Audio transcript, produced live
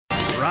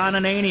Ron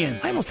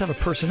Ananian. I almost have a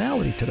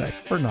personality today,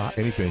 or not.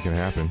 Anything can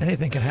happen.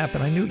 Anything can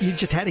happen. I knew you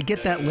just had to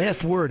get that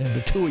last word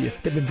into two of you.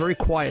 They've been very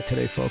quiet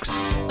today, folks.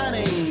 That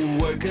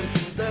ain't working,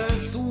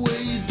 that's the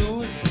way you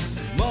do it.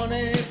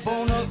 Money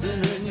for nothing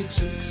and your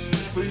chicks for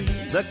free.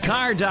 The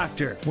Car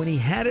Doctor. When he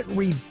had it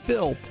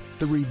rebuilt,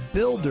 the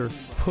rebuilder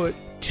put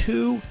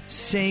two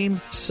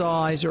same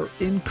size or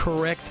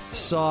incorrect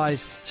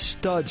size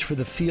studs for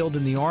the field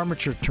and the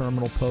armature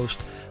terminal post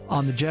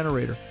on the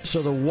generator.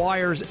 So the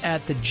wires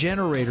at the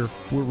generator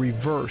were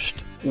reversed.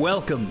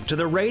 Welcome to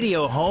the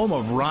radio home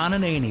of Ron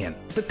Ananian,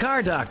 the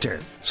Car Doctor.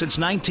 Since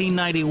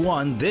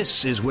 1991,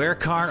 this is where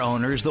car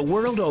owners the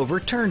world over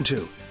turn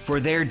to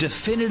for their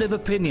definitive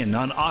opinion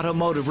on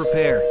automotive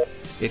repair.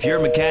 If your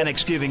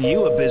mechanic's giving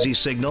you a busy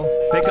signal,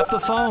 pick up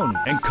the phone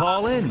and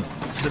call in.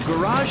 The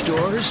garage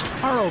doors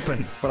are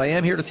open. But I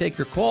am here to take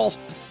your calls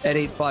at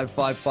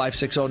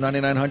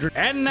 855-560-9900.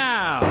 And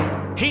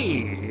now,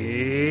 here's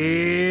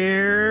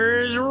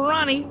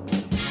Ronnie.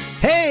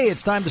 Hey,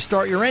 it's time to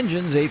start your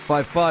engines.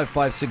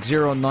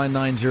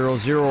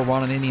 855-560-9900.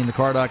 Ron Ananian, the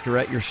Car Doctor,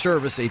 at your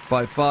service.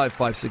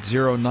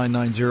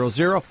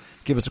 855-560-9900.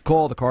 Give us a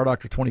call, the Car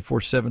Doctor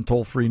 24/7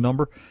 toll-free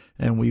number,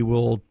 and we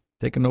will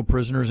take no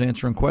prisoners,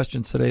 answering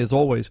questions today. As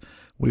always,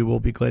 we will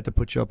be glad to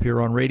put you up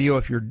here on radio.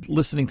 If you're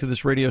listening to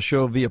this radio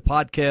show via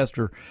podcast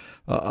or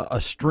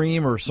a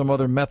stream or some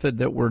other method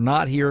that we're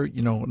not here,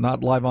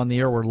 not live on the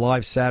air, we're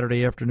live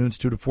Saturday afternoons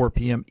 2 to 4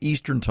 p.m.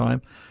 Eastern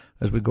time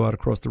as we go out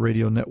across the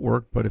radio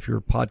network. But if you're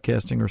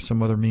podcasting or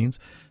some other means,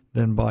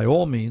 then by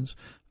all means,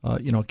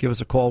 give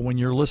us a call when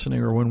you're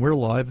listening or when we're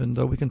live, and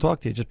we can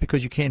talk to you. Just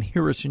because you can't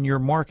hear us in your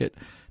market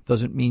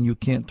doesn't mean you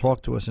can't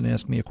talk to us and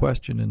ask me a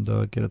question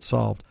and get it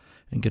solved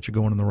and get you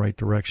going in the right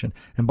direction.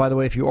 And by the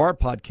way, if you are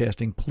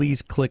podcasting,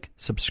 please click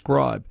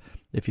subscribe.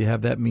 If you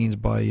have that means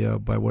by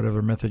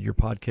whatever method you're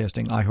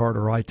podcasting, iHeart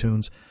or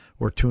iTunes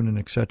or TuneIn,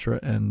 etc.,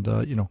 and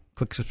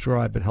click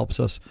subscribe. It helps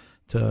us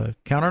to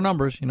count our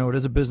numbers. It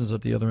is a business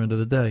at the other end of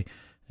the day,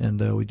 and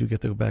we do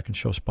get to go back and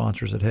show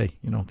sponsors that, hey,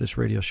 this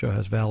radio show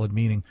has valid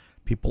meaning.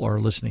 People are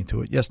listening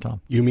to it. Yes,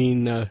 Tom? You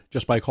mean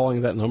just by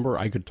calling that number,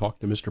 I could talk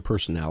to Mr.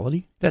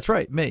 Personality? That's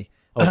right, me.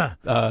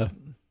 Oh,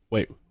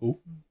 wait, who?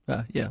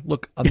 Yeah,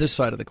 look on this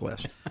side of the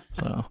glass.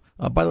 So,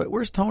 by the way,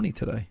 where's Tony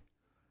today?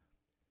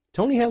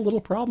 Tony had a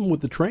little problem with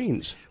the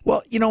trains.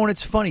 Well, and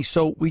it's funny.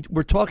 So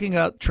we're talking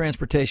about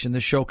transportation.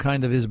 This show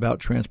kind of is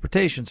about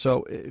transportation.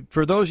 So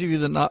for those of you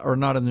that are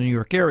not in the New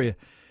York area,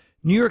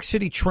 New York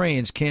City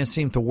trains can't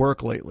seem to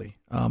work lately.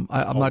 I'm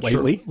not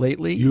lately? sure.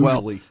 Lately?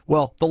 Usually.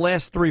 Well, the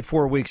last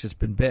 3-4 weeks it's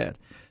been bad.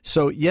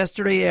 So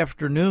yesterday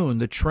afternoon,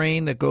 the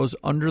train that goes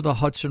under the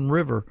Hudson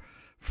River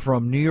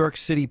from New York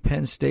City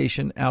Penn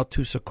Station out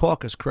to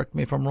Secaucus. Correct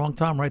me if I'm wrong,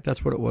 Tom, right?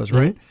 That's what it was,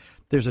 right? Mm-hmm.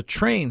 There's a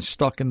train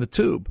stuck in the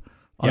tube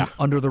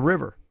under the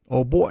river.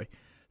 Oh, boy.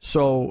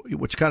 So,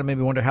 which kind of made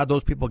me wonder how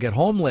those people get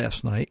home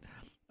last night.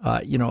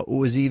 It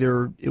was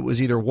either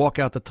walk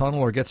out the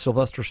tunnel or get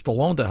Sylvester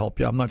Stallone to help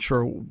you. I'm not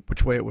sure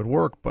which way it would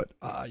work, but,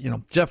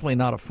 definitely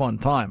not a fun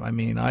time. I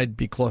mean, I'd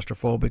be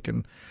claustrophobic,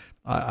 and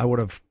I would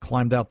have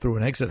climbed out through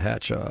an exit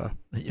hatch,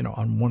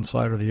 on one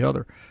side or the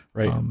other.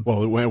 Right.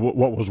 Well,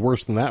 what was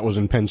worse than that was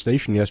in Penn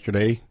Station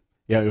yesterday.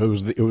 Yeah, it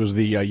was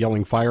the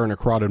yelling fire in a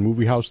crowded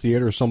movie house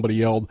theater. Somebody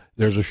yelled,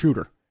 "There's a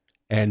shooter,"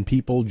 and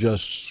people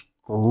just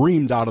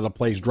screamed out of the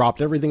place,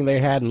 dropped everything they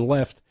had, and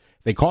left.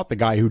 They caught the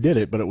guy who did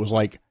it, but it was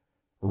like,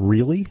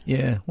 really?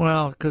 Yeah.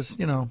 Well, because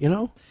I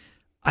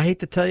hate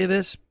to tell you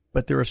this,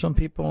 but there are some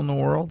people in the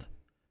world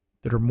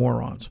that are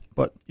morons.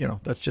 But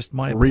that's just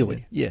my opinion.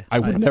 Really? Yeah. I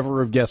would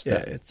never have guessed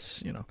that.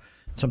 It's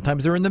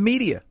sometimes they're in the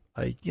media.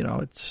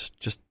 It's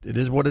just, it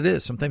is what it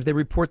is. Sometimes they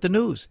report the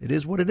news. It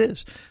is what it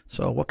is.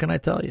 So what can I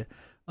tell you?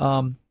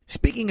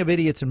 Speaking of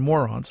idiots and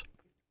morons,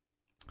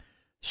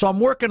 so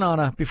I'm working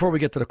on before we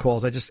get to the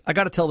calls, I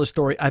got to tell this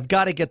story. I've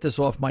got to get this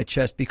off my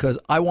chest because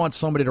I want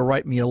somebody to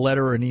write me a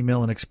letter or an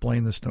email and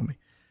explain this to me.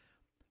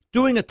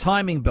 Doing a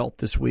timing belt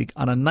this week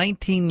on a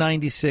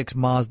 1996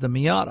 Mazda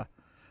Miata,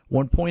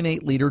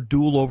 1.8-liter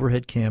dual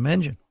overhead cam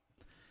engine.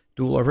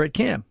 Dual overhead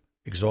cam,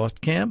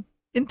 exhaust cam,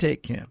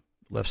 intake cam,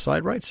 left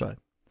side, right side.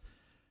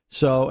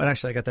 So, and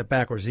actually I got that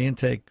backwards. The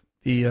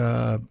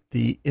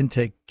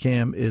intake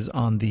cam is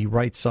on the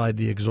right side.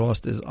 The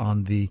exhaust is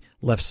on the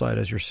left side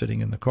as you're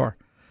sitting in the car.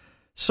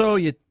 So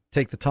you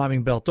take the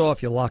timing belt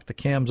off. You lock the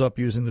cams up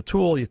using the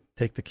tool. You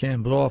take the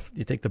cams off.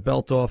 You take the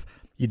belt off.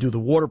 You do the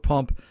water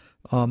pump,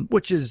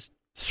 which is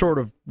sort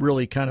of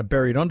really kind of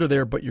buried under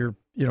there. But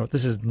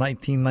this is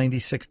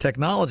 1996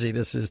 technology.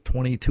 This is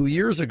 22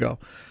 years ago.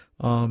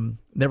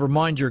 Never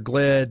mind, you're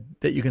glad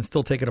that you can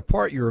still take it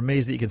apart. You're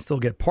amazed that you can still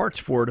get parts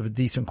for it of a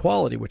decent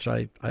quality, which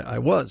I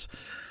was,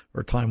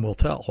 or time will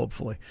tell,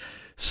 hopefully.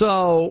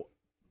 So,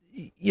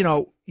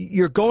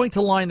 you're going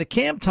to line the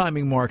cam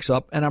timing marks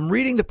up, and I'm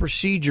reading the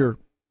procedure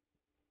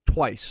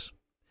twice,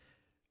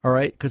 all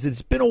right, because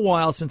it's been a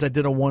while since I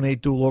did a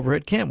 1.8 dual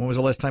overhead cam. When was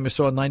the last time you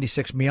saw a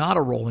 96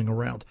 Miata rolling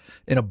around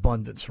in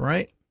abundance,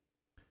 right?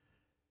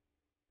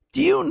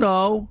 Do you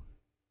know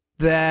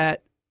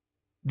that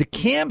the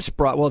cam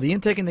sprocket, the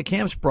intake and the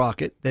cam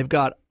sprocket, they've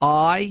got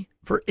I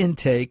for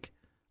intake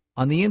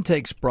on the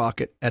intake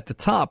sprocket at the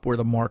top where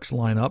the marks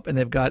line up, and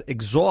they've got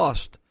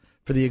exhaust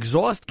for the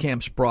exhaust cam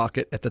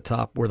sprocket at the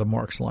top where the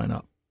marks line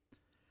up.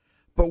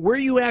 But where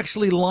you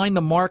actually line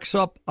the marks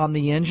up on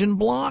the engine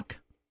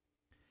block,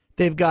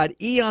 they've got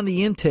E on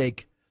the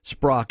intake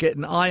sprocket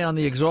and I on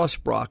the exhaust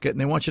sprocket,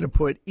 and they want you to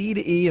put E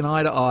to E and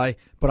I to I,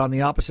 but on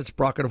the opposite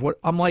sprocket of what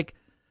I'm like,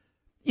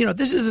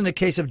 this isn't a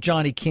case of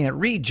Johnny can't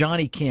read,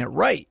 Johnny can't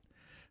write.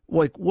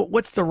 Like,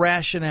 what's the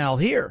rationale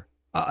here?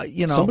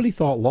 Somebody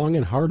thought long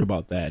and hard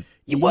about that.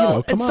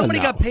 Well, and somebody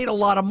got paid a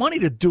lot of money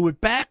to do it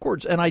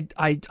backwards, and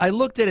I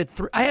looked at it.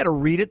 I had to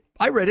read it.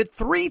 I read it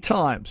 3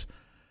 times,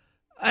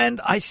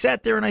 and I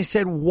sat there and I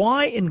said,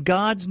 "Why in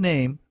God's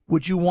name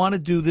would you want to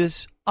do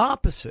this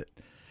opposite?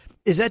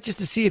 Is that just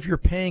to see if you're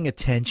paying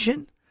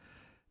attention?"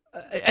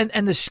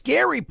 And the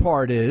scary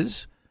part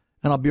is,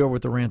 and I'll be over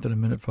with the rant in a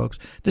minute, folks.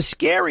 The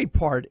scary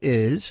part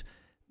is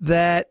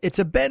that it's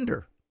a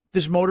bender.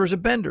 This motor is a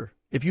bender.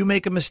 If you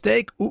make a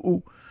mistake,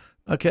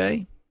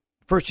 okay?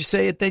 First you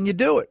say it, then you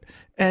do it.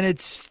 And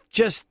it's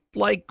just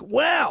like,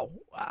 wow,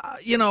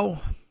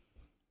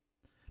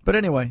 But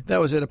anyway,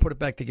 that was it. I put it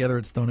back together.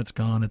 It's done. It's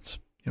gone. It's,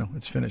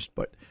 it's finished.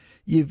 But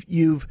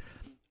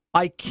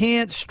I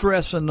can't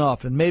stress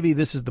enough, and maybe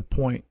this is the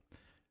point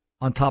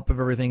on top of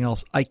everything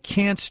else, I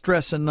can't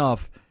stress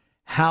enough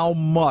how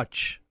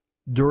much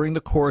during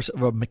the course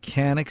of a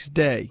mechanic's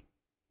day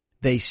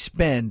they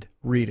spend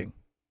reading.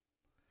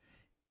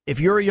 If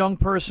you're a young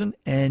person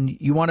and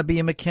you want to be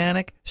a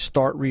mechanic,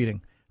 start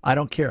reading. I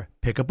don't care.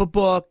 Pick up a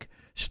book,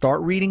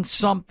 start reading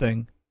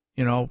something,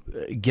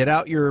 get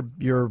out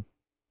your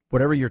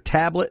whatever, your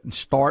tablet, and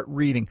start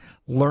reading.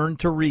 Learn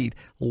to read.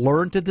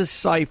 Learn to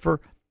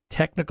decipher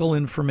technical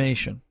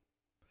information.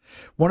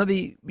 One of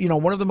the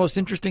most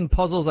interesting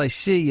puzzles I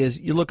see is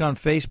you look on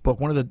Facebook,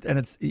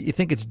 you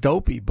think it's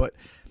dopey, but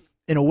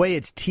in a way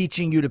it's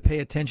teaching you to pay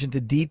attention to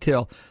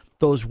detail.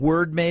 Those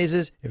word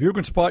mazes, if you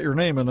can spot your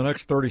name in the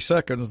next 30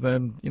 seconds,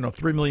 then,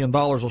 $3 million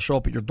will show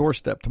up at your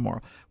doorstep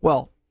tomorrow.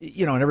 Well,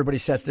 and everybody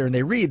sits there and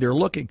they read, they're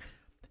looking.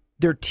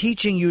 They're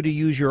teaching you to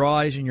use your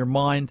eyes and your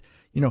mind,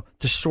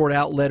 to sort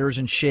out letters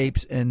and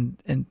shapes.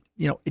 And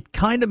it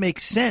kind of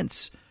makes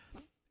sense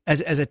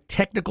as a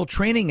technical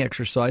training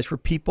exercise for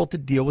people to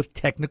deal with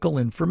technical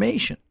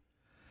information.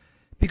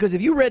 Because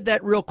if you read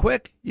that real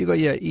quick, you go,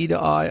 yeah, E to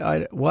I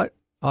to what?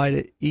 I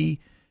to E.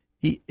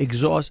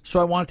 Exhaust. So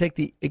I want to take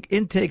the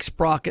intake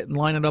sprocket and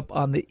line it up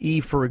on the E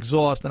for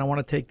exhaust, and I want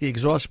to take the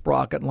exhaust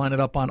sprocket and line it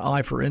up on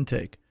I for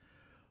intake.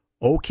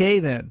 Okay,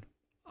 then,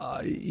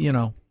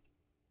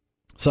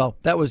 So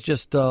that was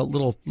just a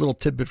little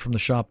tidbit from the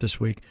shop this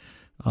week.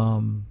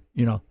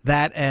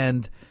 That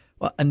and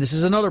this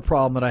is another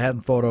problem that I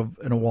hadn't thought of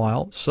in a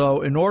while.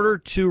 So in order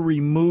to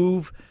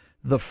remove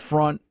the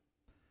front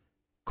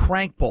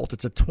crank bolt,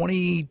 it's a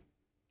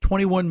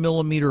 21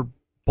 millimeter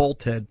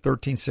bolt head,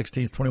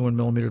 13/16, 21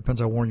 millimeter,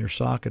 depends how worn your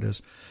socket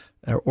is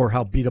or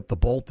how beat up the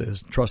bolt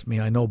is. Trust me,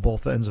 I know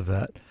both ends of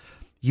that.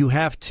 You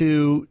have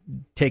to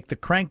take the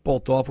crank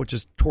bolt off, which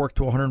is torqued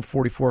to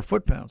 144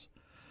 foot-pounds.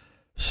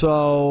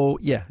 So,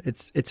 yeah,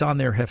 it's on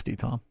there hefty,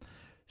 Tom.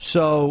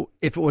 So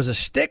if it was a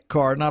stick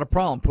car, not a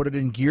problem. Put it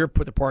in gear,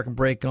 put the parking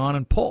brake on,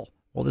 and pull.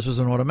 Well, this was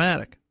an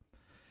automatic.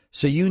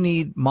 So you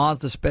need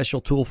Mazda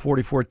Special Tool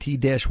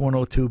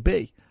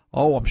 44T-102B.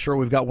 Oh, I'm sure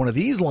we've got one of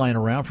these lying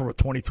around from a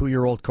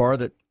 22-year-old car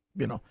that,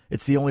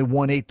 it's the only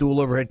 1.8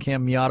 dual overhead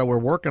cam Miata we're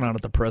working on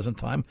at the present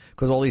time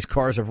because all these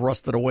cars have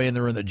rusted away and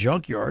they're in the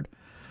junkyard.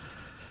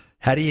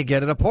 How do you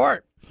get it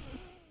apart?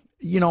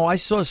 I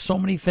saw so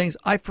many things.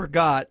 I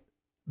forgot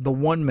the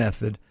one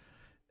method,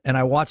 and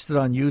I watched it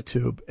on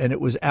YouTube, and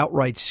it was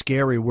outright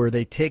scary where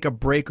they take a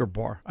breaker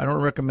bar. I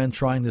don't recommend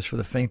trying this for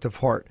the faint of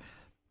heart.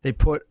 They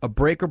put a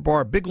breaker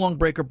bar, a big long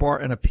breaker bar,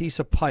 and a piece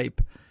of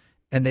pipe,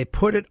 and they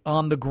put it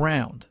on the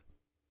ground.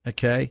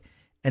 Okay,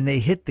 and they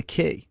hit the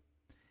key,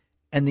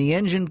 and the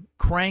engine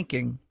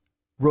cranking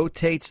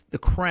rotates the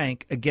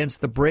crank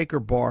against the breaker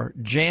bar,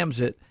 jams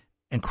it,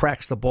 and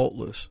cracks the bolt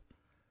loose.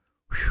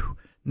 Whew.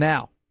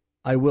 Now,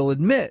 I will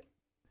admit,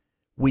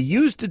 we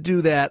used to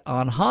do that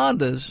on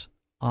Hondas,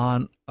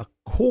 on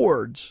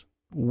Accords,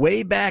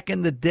 way back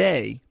in the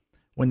day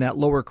when that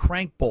lower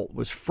crank bolt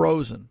was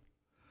frozen,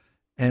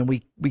 and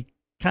we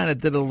kind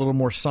of did it a little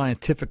more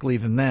scientifically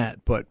than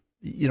that, but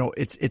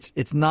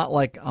it's not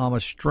like I'm a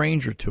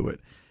stranger to it,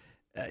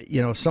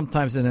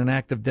 sometimes in an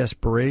act of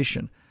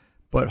desperation.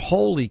 But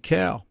holy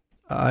cow,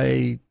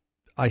 I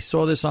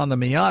saw this on the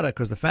Miata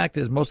because the fact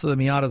is most of the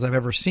Miatas I've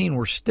ever seen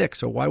were stick,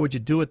 so why would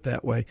you do it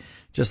that way?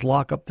 Just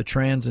lock up the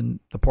trans and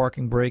the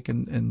parking brake,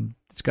 and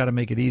it's got to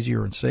make it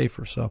easier and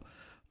safer. So,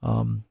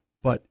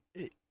 but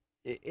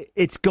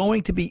it's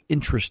going to be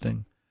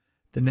interesting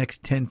the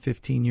next 10,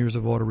 15 years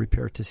of auto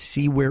repair to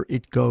see where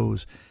it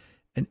goes.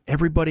 And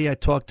everybody I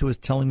talk to is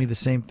telling me the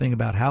same thing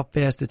about how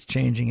fast it's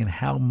changing and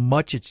how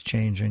much it's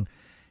changing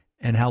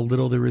and how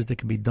little there is that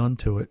can be done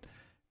to it.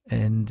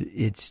 And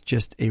it's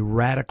just a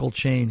radical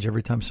change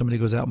every time somebody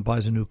goes out and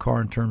buys a new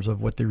car in terms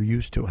of what they're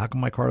used to. How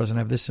come my car doesn't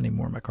have this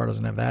anymore? My car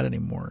doesn't have that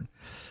anymore. And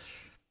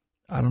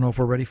I don't know if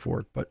we're ready for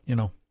it, but,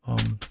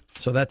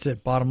 So that's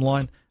it. Bottom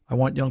line, I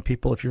want young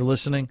people, if you're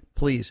listening,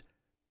 please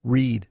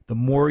read. The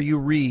more you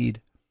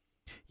read,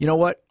 you know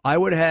what? I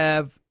would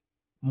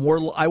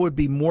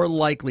be more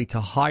likely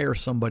to hire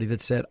somebody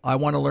that said, I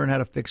want to learn how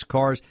to fix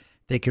cars.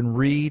 They can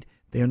read.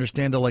 They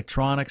understand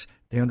electronics.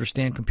 They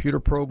understand computer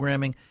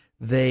programming.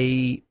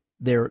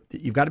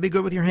 You've got to be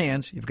good with your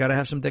hands. You've got to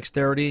have some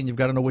dexterity, and you've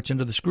got to know which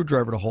end of the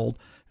screwdriver to hold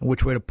and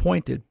which way to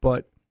point it.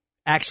 But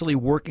actually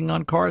working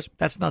on cars,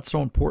 that's not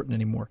so important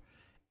anymore.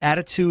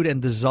 Attitude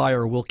and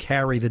desire will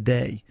carry the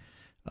day,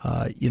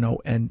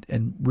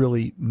 and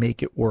really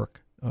make it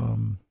work.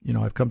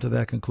 I've come to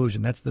that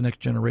conclusion. That's the next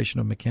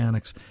generation of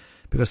mechanics,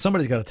 because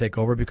somebody's got to take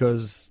over,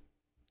 because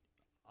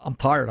I'm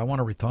tired. I want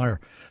to retire.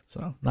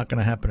 So not going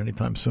to happen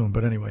anytime soon.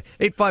 But anyway,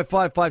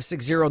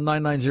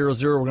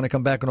 855-560-9900. We're going to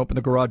come back and open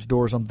the garage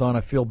doors. I'm done.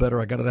 I feel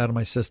better. I got it out of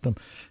my system.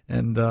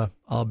 And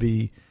I'll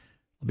be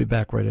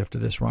back right after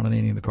this. Ron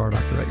Ananian, the Car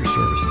Doctor, at your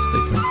services.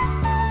 Stay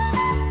tuned.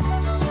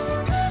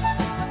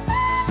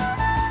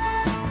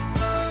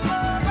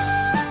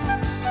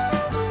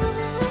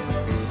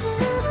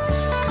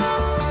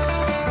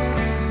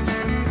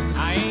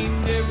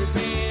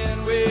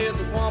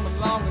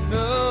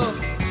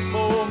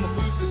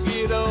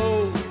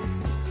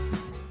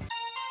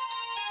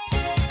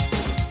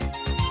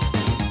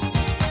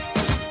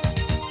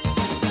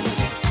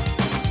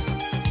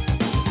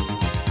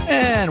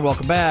 And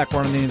welcome back.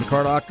 Ron Ananian, the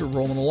Car Doctor,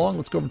 rolling along.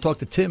 Let's go over and talk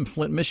to Tim,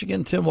 Flint,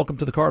 Michigan. Tim, welcome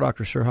to the Car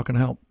Doctor, sir. How can I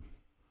help?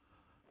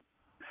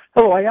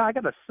 Oh, yeah, I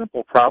got a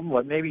simple problem,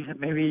 but maybe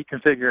you can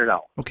figure it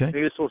out. Okay.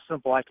 Maybe it's so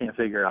simple I can't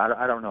figure it out.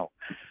 I don't know.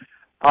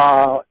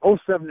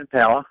 07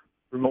 Impala,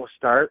 remote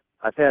start.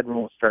 I've had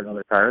remote start in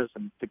other cars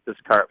and picked this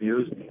car up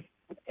used.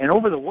 And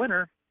over the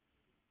winter,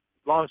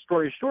 long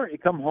story short, you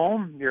come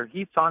home, your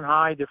heat's on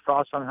high,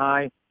 defrost's on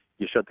high,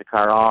 you shut the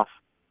car off,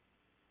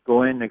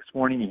 go in next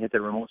morning, you hit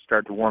the remote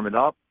start to warm it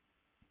up.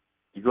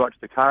 You go out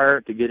to the car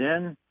to get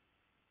in,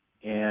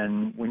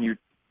 and when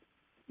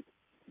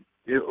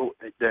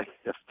the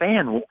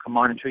fan won't come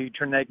on until you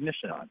turn the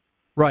ignition on.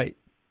 Right.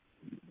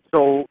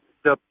 So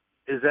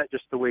is that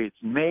just the way it's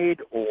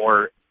made,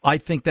 or? I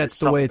think that's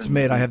the way it's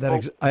made. I have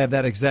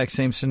that exact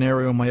same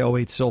scenario in my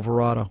 08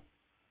 Silverado.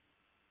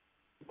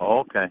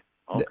 Oh, okay.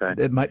 Okay.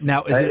 It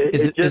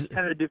just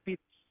kind of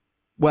defeats.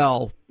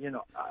 Well,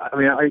 I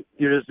mean, are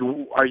you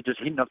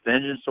just heating up the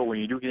engine so when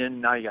you do get in,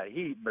 now you got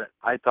heat? But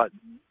I thought,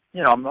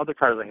 other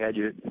cars I had,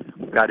 you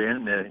got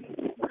in, the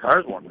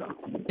car's warmed up.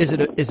 Is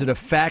it a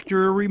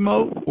factory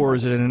remote, or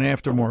is it an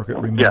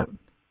aftermarket remote? Yeah.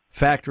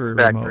 Factory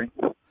remote.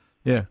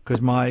 Yeah, because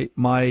my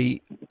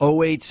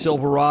 08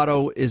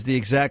 Silverado is the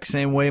exact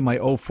same way. My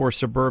 04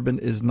 Suburban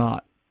is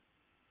not.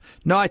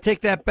 No, I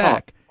take that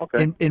back. Oh,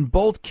 okay. In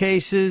both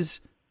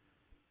cases,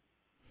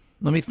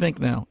 let me think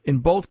now. In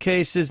both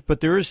cases,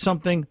 but there is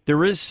something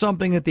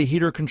that the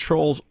heater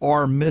controls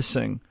are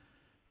missing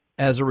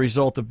as a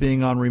result of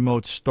being on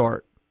remote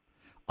start.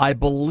 I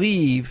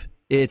believe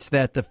it's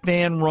that the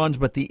fan runs,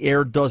 but the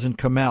air doesn't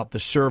come out. The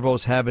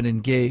servos haven't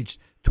engaged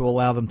to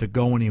allow them to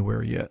go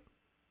anywhere yet.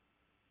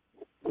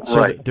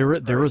 So right.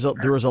 there is a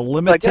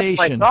limitation.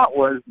 So I guess my thought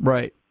was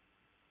right.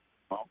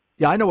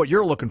 Yeah, I know what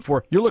you're looking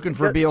for. You're looking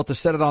for to be able to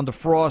set it on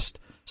defrost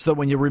so that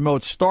when you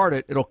remote start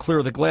it, it'll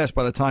clear the glass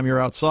by the time you're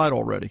outside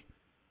already.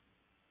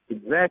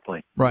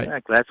 Exactly. Right.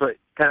 Exactly. That's what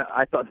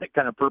I thought the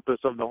kind of purpose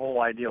of the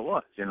whole idea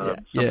was.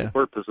 The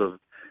purpose of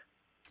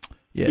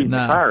heating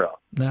the car up.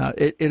 No,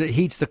 it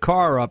heats the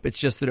car up. It's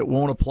just that it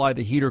won't apply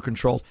the heater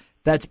controls.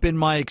 That's been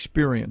my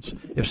experience.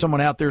 If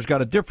someone out there's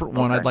got a different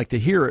one, I'd like to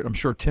hear it. I'm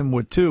sure Tim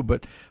would too.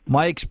 But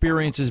my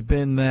experience has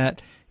been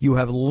that you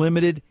have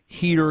limited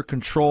heater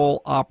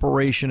control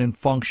operation and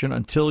function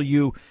until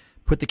you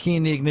put the key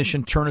in the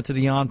ignition, turn it to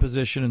the on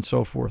position, and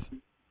so forth.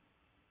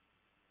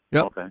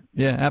 Yep. Okay.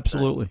 Yeah,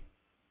 absolutely. Okay.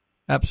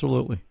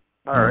 Absolutely.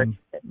 All right.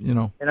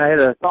 And I had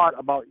a thought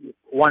about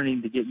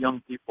wanting to get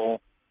young people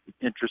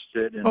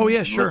interested in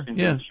listening to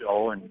the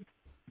show. And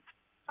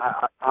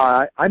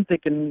I'm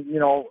thinking,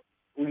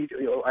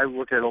 I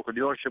work at a local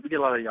dealership. We get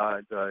a lot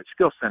of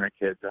skill center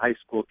kids, the high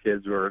school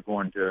kids who are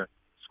going to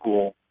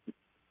school.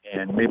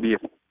 And maybe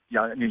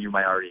you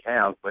might already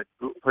have, but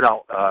put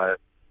out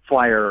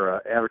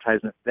flyer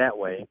advertisement that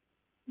way.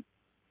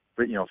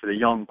 For the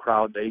young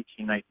crowd, the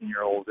 18,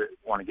 19-year-olds that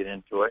want to get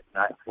into it.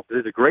 And it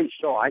was a great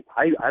show. I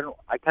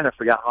kind of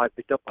forgot how I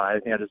picked up on it. I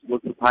think I just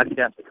looked at the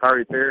podcast, The Car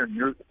Repair, and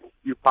you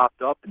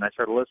popped up, and I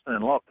started listening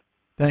and loved it.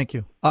 Thank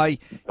you. I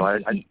think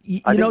part of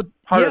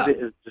it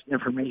is just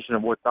information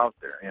of what's out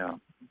there.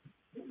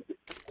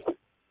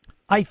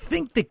 I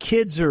think the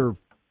kids are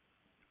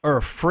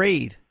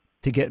afraid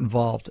to get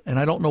involved, and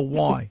I don't know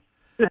why.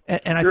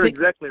 And You're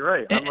exactly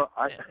right.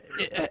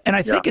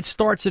 I think it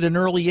starts at an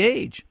early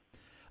age.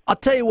 I'll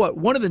tell you what,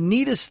 one of the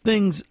neatest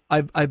things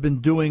I've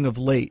been doing of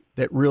late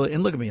that really,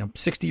 and look at me, I'm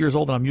 60 years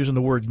old and I'm using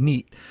the word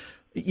neat.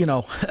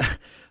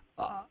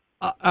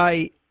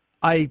 I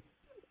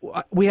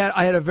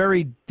had a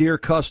very dear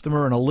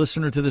customer and a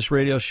listener to this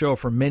radio show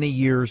for many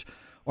years,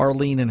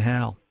 Arlene and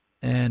Hal.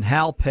 And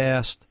Hal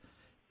passed,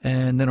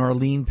 and then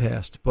Arlene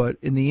passed. But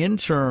in the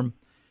interim,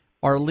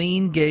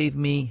 Arlene gave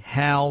me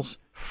Hal's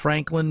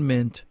Franklin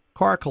Mint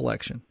car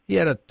collection. He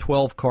had a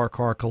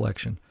 12-car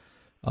collection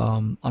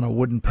on a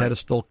wooden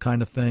pedestal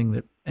kind of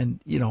thing.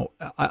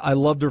 I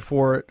loved her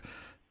for it,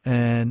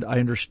 and I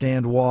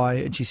understand why.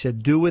 And she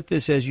said, do with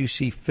this as you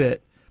see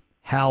fit.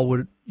 Hal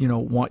would,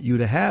 want you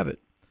to have it.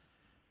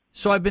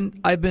 So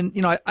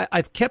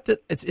I've kept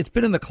it. It's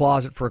been in the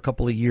closet for a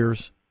couple of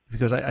years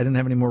because I didn't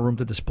have any more room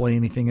to display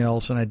anything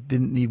else, and I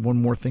didn't need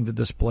one more thing to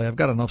display. I've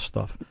got enough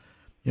stuff,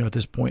 at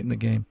this point in the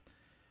game.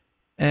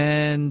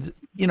 And,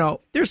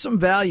 there's some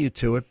value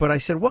to it, but I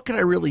said, what could I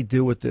really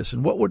do with this?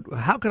 And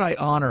how could I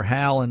honor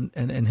Hal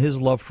and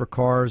his love for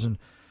cars and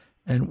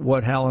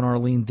what Hal and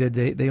Arlene did?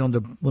 They owned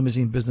a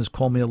limousine business,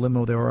 Call Me a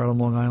Limo. They were out on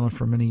Long Island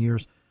for many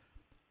years.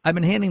 I've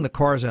been handing the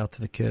cars out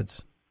to the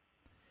kids.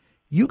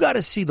 You got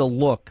to see the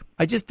look.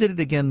 I just did it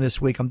again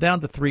this week. I'm down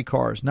to 3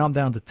 cars. Now I'm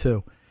down to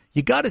 2.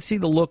 You got to see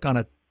the look on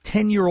a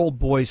 10-year-old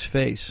boy's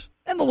face.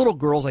 And the little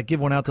girls, I give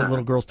one out to the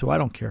little girls, too. I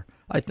don't care.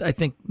 I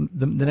think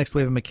the next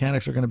wave of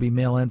mechanics are going to be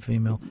male and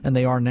female, and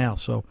they are now.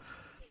 So,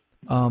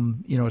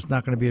 it's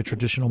not going to be a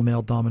traditional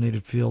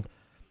male-dominated field.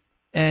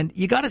 And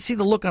you got to see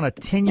the look on a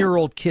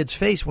 10-year-old kid's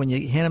face when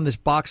you hand him this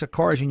box of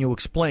cars and you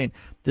explain,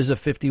 this is a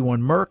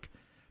 51 Merc,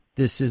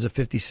 this is a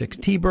 56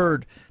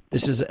 T-Bird,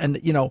 this is, and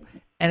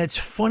it's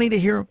funny to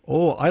hear,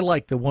 I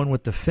like the one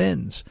with the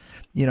fins.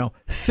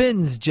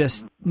 Fins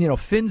just,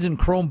 fins and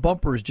chrome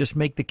bumpers just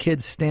make the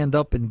kids stand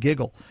up and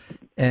giggle.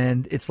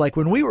 And it's like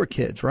when we were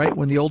kids, right?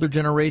 When the older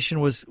generation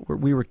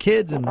we were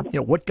kids and,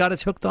 what got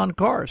us hooked on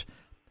cars.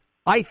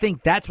 I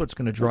think that's what's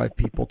going to drive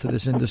people to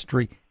this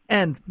industry.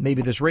 And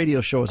maybe this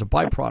radio show is a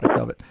byproduct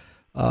of it.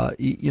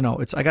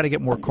 I got to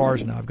get more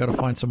cars now. I've got to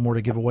find some more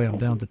to give away. I'm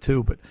down to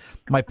 2. But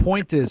my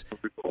point is,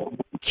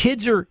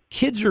 kids are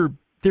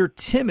they're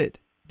timid.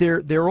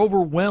 They're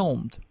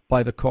overwhelmed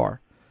by the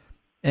car.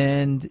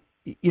 And,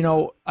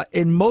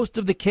 in most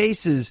of the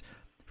cases,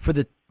 for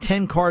the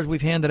 10 cars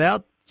we've handed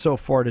out so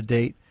far to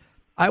date,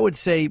 I would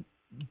say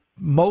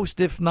most,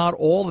 if not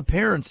all, the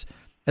parents,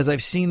 as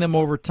I've seen them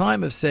over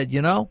time, have said,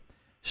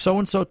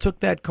 so-and-so took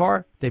that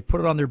car, they put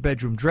it on their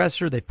bedroom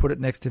dresser, they put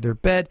it next to their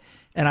bed,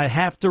 and I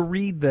have to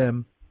read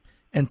them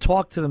and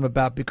talk to them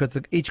about, because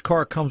each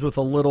car comes with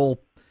a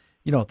little,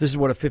 this is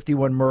what a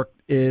 51 Merc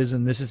is,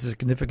 and this is the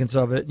significance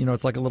of it.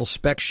 It's like a little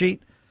spec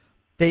sheet.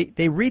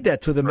 They read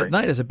that to them at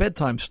night as a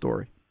bedtime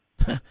story.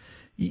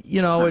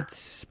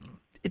 It's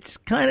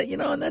kind of,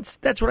 and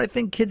that's what I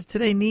think kids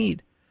today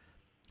need.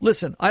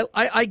 Listen,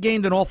 I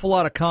gained an awful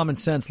lot of common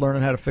sense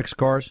learning how to fix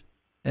cars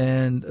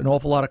and an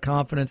awful lot of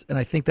confidence, and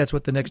I think that's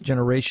what the next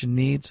generation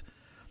needs,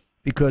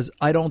 because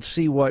I don't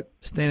see what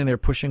standing there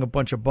pushing a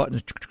bunch of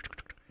buttons,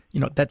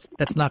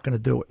 that's not going to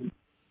do it.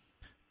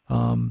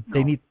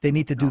 They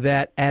need to do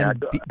that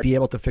and be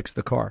able to fix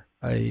the car.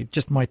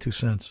 Just my 2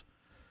 cents.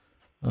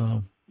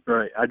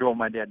 Right. I drove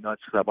my dad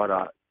nuts because I bought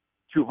a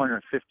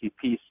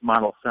 250-piece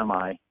model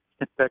semi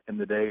back in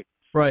the day.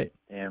 Right.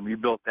 And we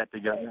built that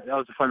together. That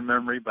was a fun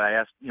memory, but I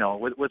asked,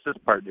 what's this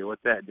part do?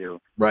 What's that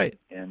do? Right.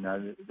 And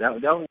that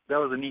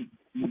was a neat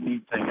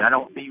thing. I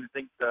don't even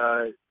think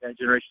that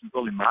generation is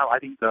building models. I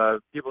think the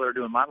people that are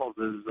doing models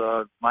is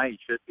my age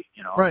 50,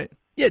 Right.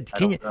 Yeah.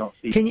 Can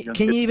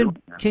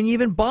you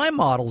even buy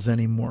models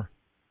anymore?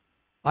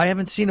 I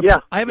haven't seen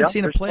a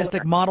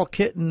plastic model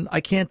kit, and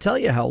I can't tell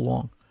you how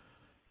long.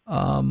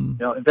 In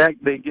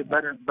fact, they get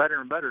better and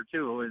better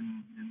too.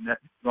 And you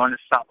want to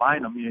stop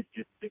buying them,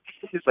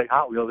 it's like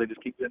Hot Wheels. They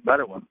just keep getting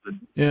better ones. And,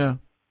 yeah.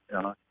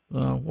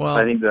 Well,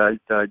 I think the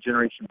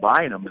generation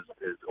buying them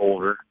is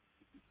older.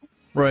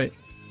 Right.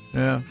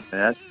 Yeah.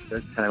 And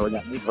that's kind of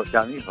what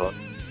got me hooked.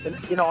 And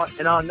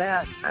on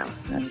that,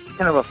 it's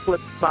kind of a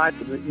flip side.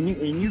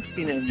 And you've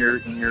seen it in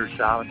your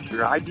shop. I'm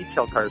sure I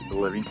detail cars for a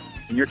living,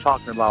 and you're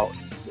talking about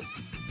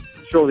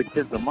show the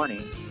kids the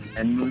money,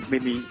 and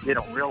maybe they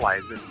don't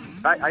realize it.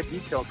 I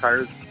detail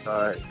cars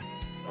for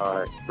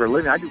a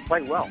living. I do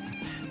quite well.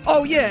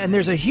 Oh, yeah, and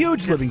there's a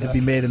huge living to be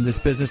made in this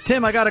business.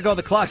 Tim, I got to go.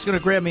 The clock's going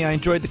to grab me. I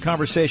enjoyed the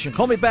conversation.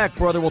 Call me back,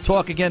 brother. We'll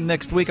talk again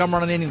next week. I'm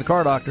Ron Ananian, the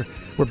Car Doctor.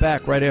 We're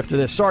back right after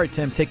this. Sorry,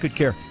 Tim. Take good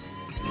care.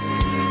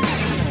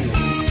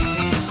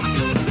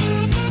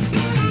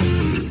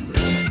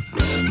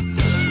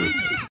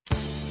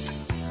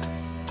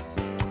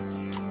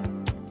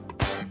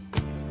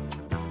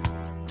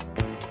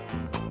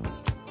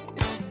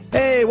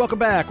 Hey, welcome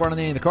back. Ron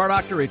Ananian, the Car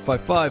Doctor,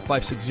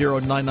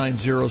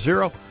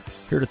 855-560-9900.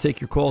 Here to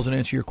take your calls and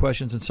answer your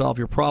questions and solve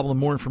your problem.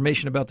 More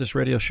information about this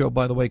radio show,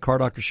 by the way,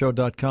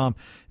 cardoctorshow.com,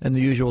 and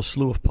the usual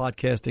slew of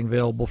podcasting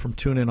available from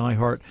TuneIn,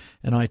 iHeart,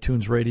 and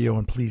iTunes Radio.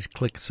 And please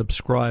click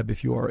subscribe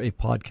if you are a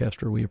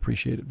podcaster. We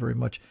appreciate it very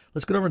much.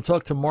 Let's get over and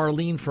talk to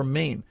Marlene from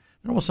Maine.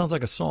 It almost sounds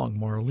like a song.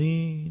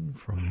 Marlene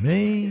from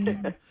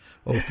Maine.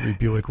 03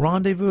 Buick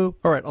Rendezvous.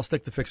 All right, I'll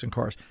stick to fixing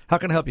cars. How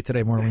can I help you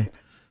today, Marlene?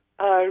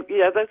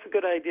 Yeah, that's a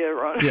good idea,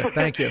 Ron. Yeah,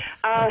 thank you.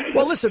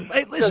 Well, listen.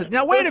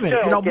 Now, wait a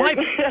minute.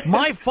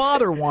 My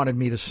father wanted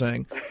me to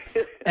sing,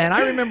 And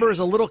I remember as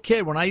a little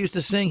kid when I used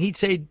to sing, he'd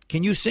say,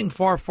 "Can you sing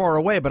Far, Far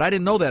Away?" But I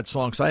didn't know that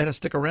song, so I had to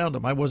stick around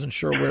him. I wasn't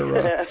sure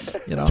where,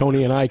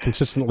 Tony and I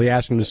consistently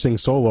ask him to sing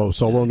solo.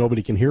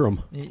 Nobody can hear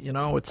him.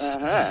 It's,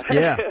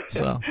 yeah,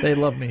 so they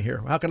love me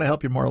here. How can I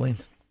help you, Marlene?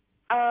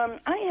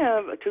 I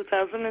have a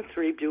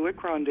 2003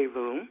 Buick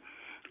Rendezvous,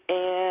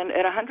 and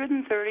at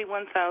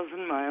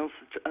 131,000 miles,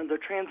 the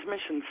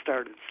transmission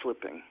started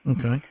slipping.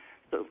 Okay.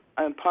 So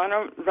upon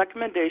a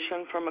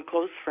recommendation from a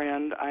close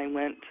friend, I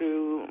went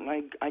to,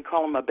 I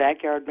call him a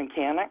backyard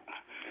mechanic.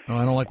 Oh,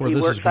 I don't like where this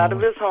is going. He works out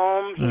of his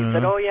home. He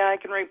said, "Oh, yeah, I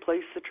can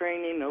replace the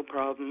training, no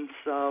problem."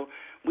 So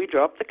we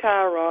dropped the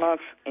car off,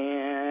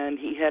 and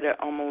he had it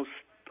almost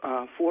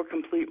 4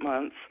 complete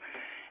months.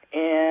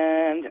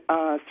 And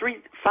 5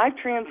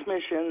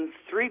 transmissions,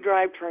 3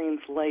 drivetrains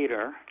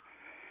later,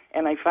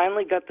 and I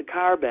finally got the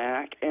car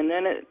back, and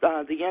then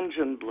the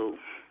engine blew.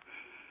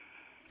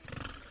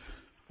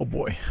 Oh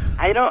boy!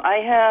 I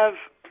have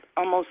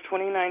almost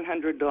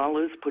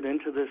 $2,900 put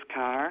into this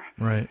car,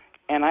 right?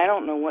 And I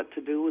don't know what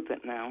to do with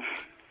it now.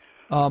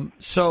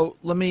 So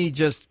let me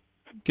just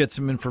get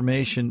some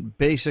information.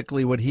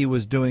 Basically, what he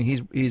was doing,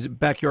 he's a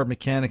backyard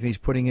mechanic, and he's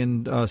putting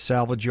in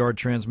salvage yard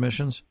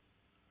transmissions.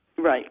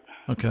 Right.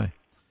 Okay.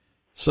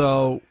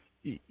 So,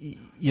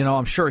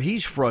 I'm sure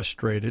he's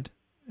frustrated,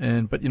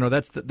 but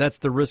that's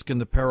the risk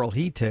and the peril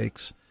he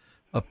takes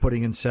of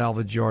putting in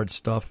salvage yard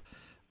stuff.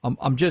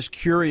 I'm just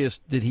curious,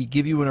 did he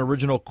give you an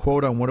original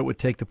quote on what it would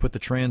take to put the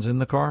trans in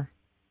the car?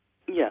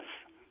 Yes.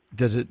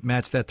 Does it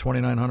match that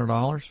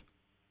 $2,900?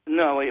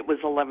 No, it was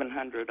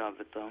 $1,100 of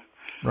it, though.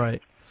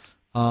 Right.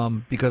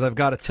 Because I've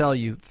got to tell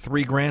you,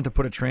 $3,000 to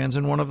put a trans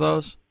in one of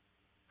those,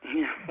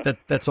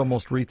 that's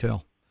almost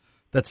retail.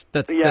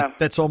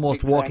 That's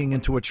almost walking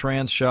into a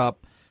trans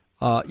shop.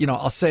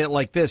 I'll say it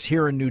like this: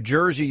 here in New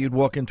Jersey, you'd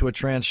walk into a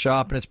trans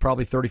shop, and it's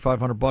probably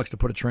 $3,500 to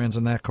put a trans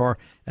in that car,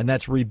 and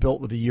that's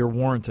rebuilt with a year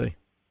warranty.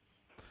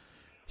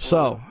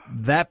 So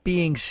that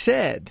being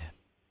said,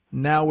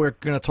 now we're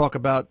going to talk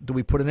about: do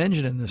we put an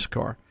engine in this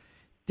car?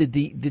 Did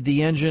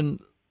the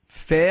engine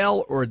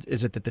fail, or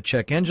is it that the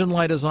check engine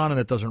light is on and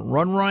it doesn't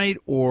run right,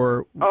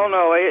 or? Oh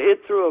no,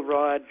 it threw a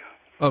rod.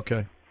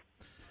 Okay.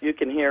 You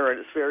can hear it;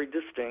 it's very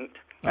distinct.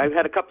 I've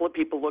had a couple of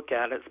people look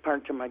at it. It's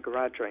parked in my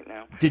garage right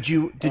now. Did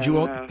you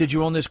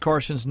own this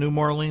car since new,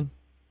 Marlene?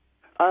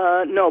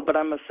 No, but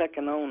I'm a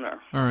second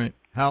owner. All right.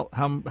 How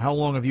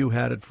long have you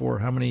had it for?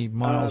 How many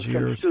miles,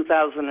 years? Since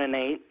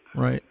 2008.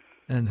 Right.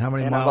 And how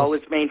many miles? And I've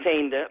always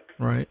maintained it.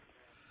 Right.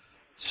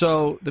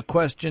 So the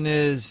question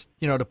is,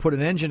 to put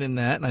an engine in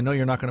that, and I know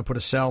you're not going to put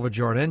a salvage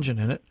yard engine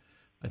in it.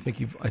 I think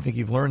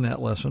you've learned that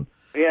lesson.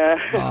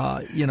 Yeah.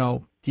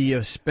 Do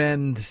you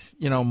spend,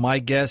 my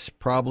guess,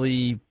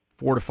 probably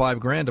 $4,000 to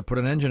 $5,000 to put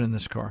an engine in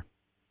this car?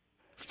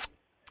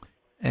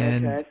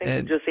 And okay, I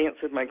think you just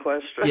answered my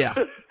question. Yeah.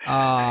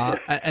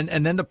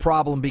 And then the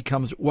problem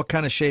becomes, what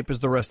kind of shape is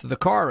the rest of the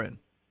car in?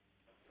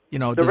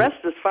 The rest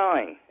is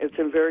fine. It's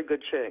in very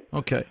good shape.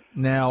 Okay.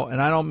 Now,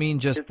 and I don't mean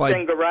just it's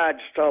been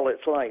garaged all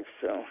its life,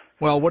 so.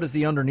 Well, what does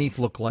the underneath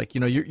look like?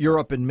 You're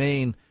up in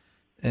Maine,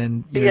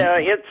 and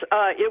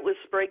it was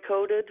spray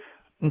coated.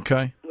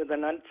 Okay. With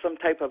some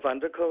type of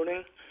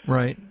undercoating.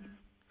 Right.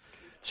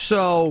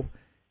 So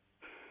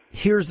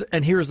here's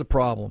the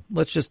problem.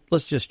 Let's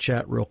just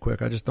chat real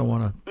quick. I just don't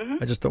want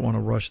to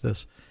rush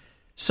this.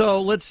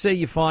 So let's say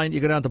you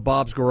go down to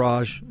Bob's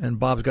garage, and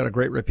Bob's got a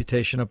great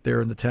reputation up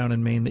there in the town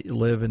in Maine that you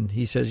live, and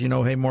he says, hey,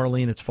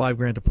 Marlene, it's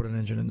 $5,000 to put an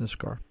engine in this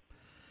car.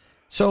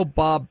 So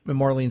Bob and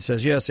Marlene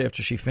says yes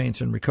after she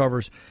faints and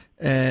recovers,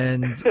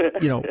 and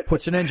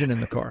puts an engine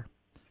in the car.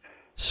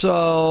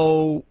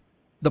 So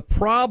the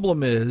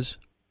problem is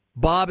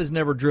Bob has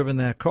never driven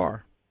that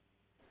car.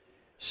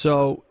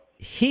 So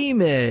he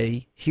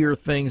may hear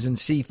things and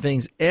see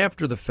things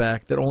after the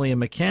fact that only a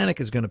mechanic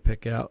is going to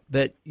pick out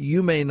that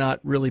you may not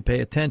really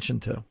pay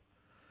attention to.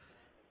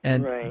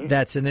 And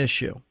That's an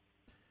issue.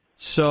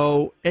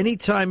 So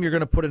anytime you're going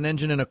to put an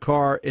engine in a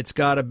car, it's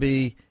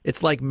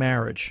like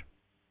marriage.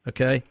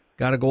 Okay?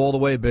 Got to go all the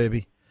way,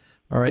 baby.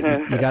 All right?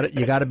 You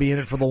got to be in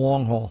it for the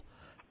long haul.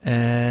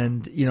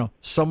 And,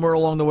 somewhere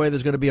along the way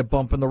there's going to be a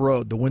bump in the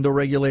road. The window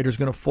regulator is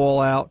going to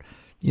fall out.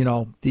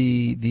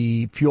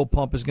 The fuel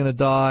pump is going to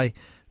die.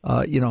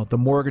 The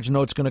mortgage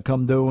note's going to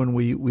come due, and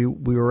we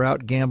were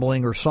out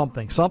gambling or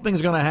something.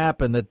 Something's going to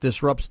happen that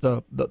disrupts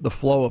the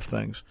flow of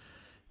things.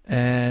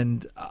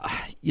 And,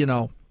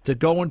 to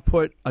go and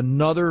put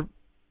another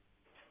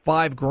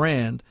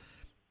 $5,000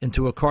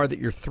 into a car that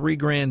you're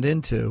 $3,000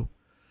 into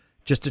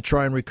just to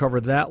try and recover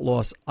that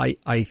loss,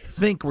 I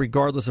think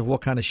regardless of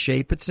what kind of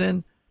shape it's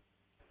in,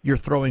 you're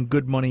throwing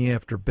good money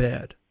after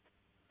bad.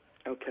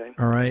 Okay.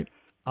 All right.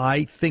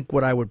 I think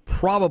what I would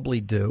probably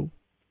do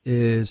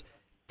is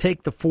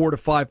take the $4,000 to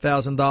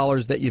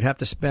 $5,000 that you'd have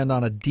to spend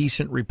on a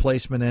decent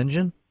replacement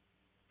engine,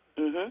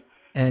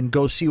 and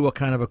go see what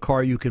kind of a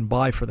car you can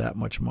buy for that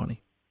much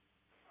money.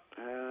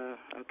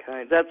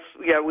 Okay,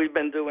 we've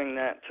been doing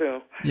that too.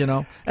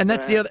 And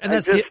that's the other. And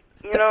that's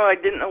I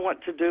didn't know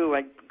what to do.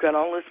 I got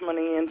all this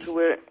money into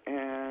it,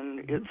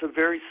 and it's a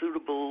very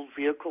suitable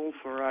vehicle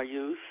for our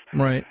use.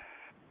 Right.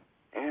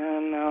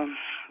 And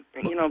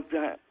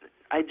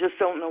I just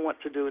don't know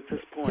what to do at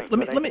this point.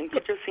 I think you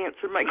just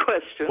answered my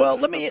question. Well,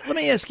 let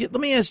me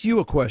ask you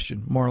a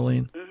question,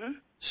 Marlene. Mm-hmm.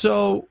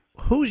 So,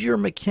 who's your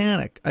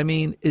mechanic? I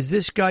mean, is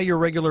this guy your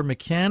regular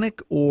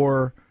mechanic,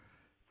 or,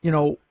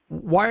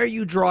 why are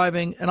you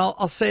driving? And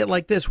I'll say it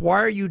like this: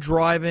 why are you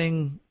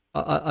driving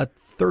a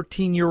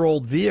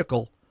 13-year-old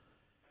vehicle,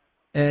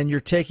 and you're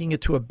taking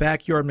it to a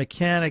backyard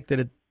mechanic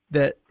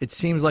that it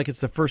seems like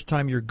it's the first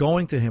time you're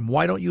going to him?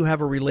 Why don't you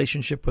have a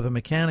relationship with a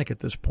mechanic at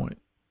this point?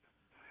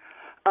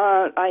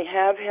 I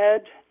have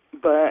had,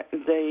 but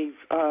they've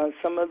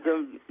some of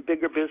the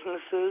bigger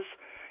businesses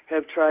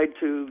have tried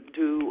to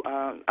do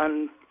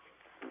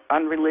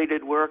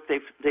unrelated work.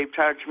 They've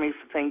charged me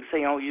for things,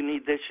 saying, "Oh, you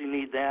need this, you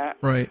need that,"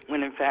 right?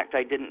 When in fact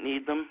I didn't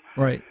need them.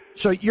 Right.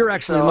 So you're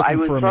actually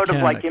looking for a mechanic. I was sort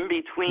of like in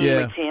between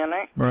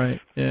mechanic.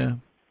 Right. Yeah.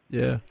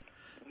 Yeah.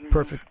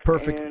 Perfect.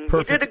 And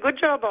he did a good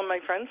job on my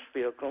friend's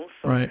vehicle.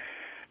 So. Right.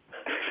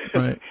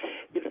 Right.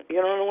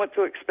 You don't know what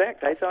to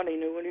expect. I thought he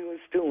knew what he was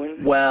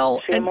doing.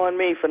 Well, shame on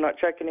me for not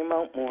checking him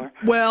out more.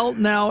 Well,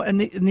 now,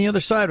 and the other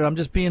side of it, I'm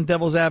just being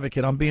devil's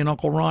advocate. I'm being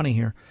Uncle Ronnie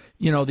here.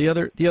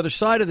 The other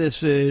side of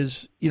this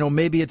is,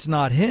 maybe it's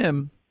not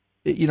him.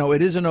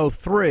 It is an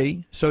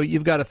 03, so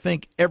you've got to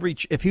think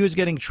if he was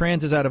getting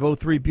transes out of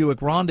 03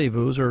 Buick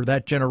Rendezvous or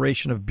that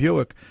generation of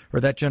Buick or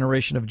that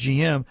generation of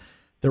GM,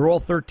 they're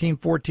all 13,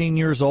 14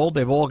 years old.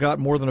 They've all got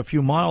more than a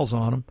few miles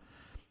on them.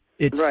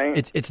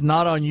 It's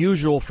not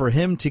unusual for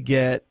him to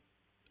get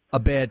a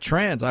bad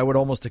trans. I would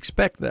almost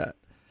expect that.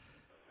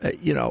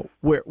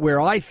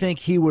 Where I think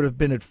he would have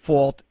been at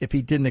fault if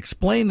he didn't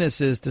explain this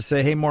is to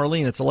say, "Hey,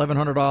 Marlene, it's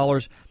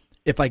 $1,100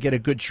 if I get a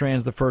good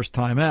trans the first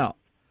time out.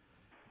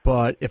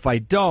 But if I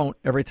don't,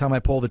 every time I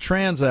pull the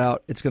trans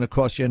out, it's going to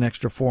cost you an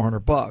extra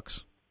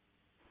 $400."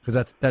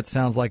 Because that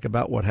sounds like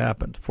about what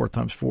happened. 4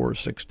 times 4 is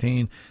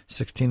 16,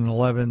 16 and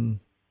 11,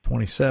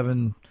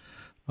 27.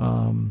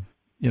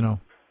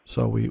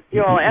 So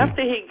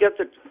after he got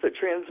the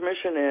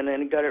transmission in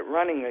and he got it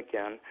running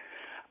again,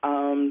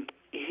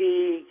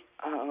 he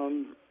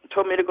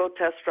told me to go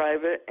test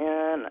drive it,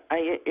 and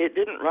it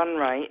didn't run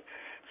right.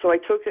 So I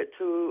took it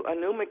to a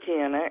new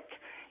mechanic,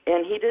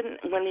 and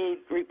when he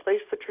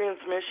replaced the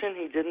transmission,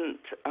 he didn't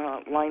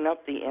line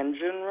up the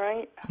engine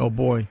right. Oh,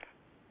 boy.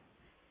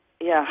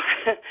 Yeah,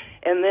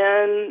 and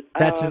then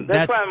that's why I'm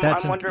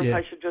wondering if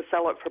I should just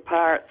sell it for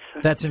parts.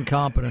 That's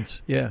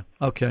incompetence. Yeah.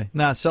 Okay.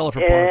 Nah, sell it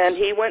for parts. And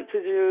he went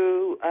to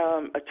do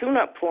a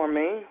tune-up for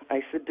me.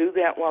 I said, "Do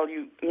that while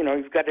you've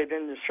got it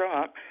in the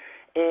shop."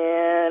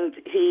 And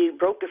he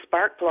broke the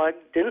spark plug,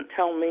 didn't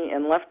tell me,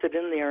 and left it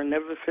in there and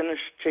never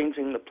finished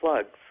changing the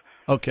plugs.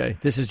 Okay,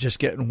 this is just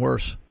getting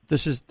worse.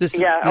 This is there's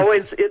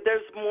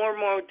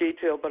more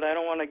detail, but I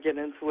don't want to get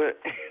into it.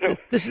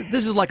 This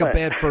is like a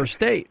bad first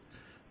date.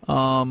 I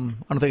don't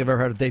think I've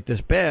ever had a date this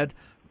bad,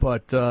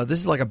 but this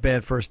is like a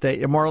bad first date.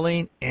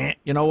 Marlene,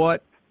 you know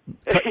what?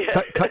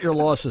 Cut your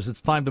losses. It's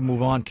time to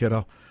move on,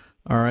 kiddo.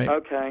 All right.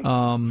 Okay.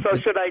 So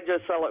should I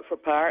just sell it for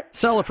parts?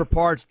 Sell it for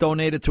parts,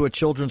 donate it to a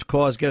children's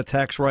cause, get a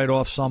tax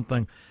write-off,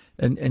 something,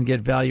 and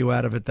get value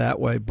out of it that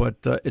way. But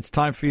it's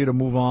time for you to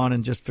move on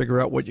and just figure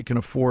out what you can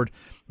afford.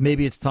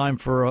 Maybe it's time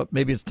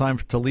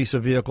to lease a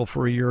vehicle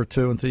for a year or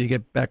two until you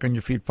get back on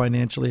your feet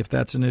financially, if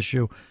that's an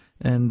issue,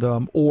 and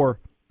or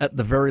at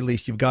the very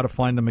least, you've got to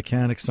find a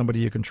mechanic, somebody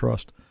you can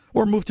trust,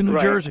 or move to New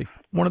Jersey,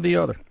 one or the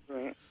other.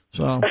 Right.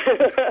 So.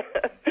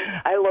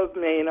 I love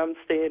Maine. I'm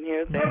staying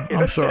here. Thank you.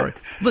 I'm sorry.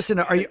 Listen,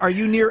 are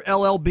you near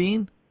LL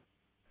Bean?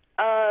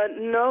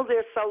 No,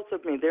 they're south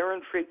of me. They're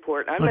in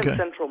Freeport. I'm in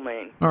central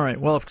Maine. All right.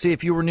 Well,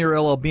 if you were near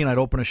LL Bean, I'd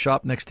open a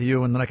shop next to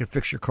you, and then I could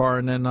fix your car,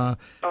 and then I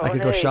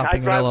could go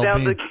shopping at LL Bean. I drive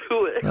down to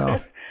do it.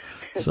 No.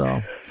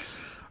 So,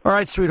 all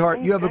right, sweetheart.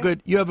 Okay.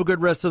 You have a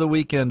good rest of the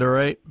weekend. All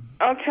right.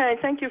 Okay.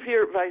 Thank you for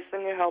your advice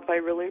and your help. I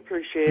really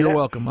appreciate it. You're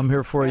welcome. I'm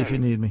here for you if you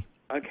need me.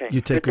 Okay.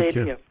 You take good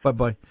care. Bye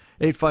bye.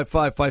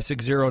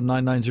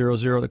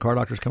 855-560-9900. The Car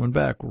Doctor's coming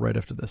back right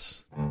after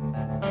this.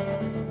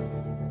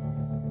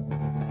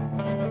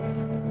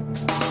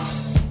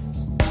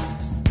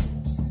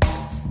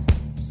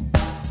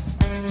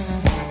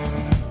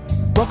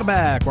 Welcome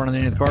back. We're on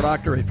the Car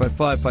Doctor,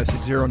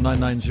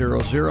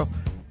 855-560-9900.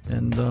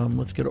 And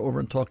let's get over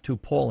and talk to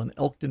Paul in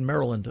Elkton,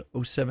 Maryland,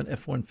 07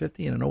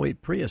 F-150 and an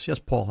 08 Prius. Yes,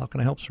 Paul, how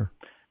can I help, sir?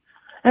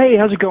 Hey,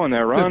 how's it going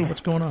there, Ron? Good.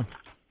 What's going on?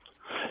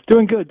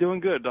 Doing good.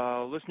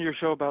 Listen to your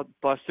show about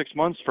the last 6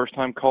 months. First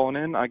time calling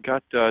in. I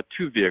got 2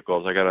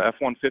 vehicles. I got an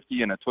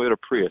F-150 and a Toyota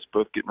Prius,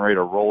 both getting ready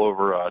to roll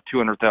over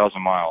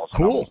 200,000 miles.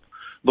 Cool.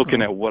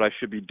 Looking at what I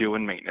should be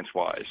doing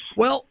maintenance-wise.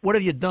 Well, what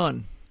have you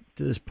done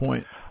to this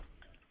point?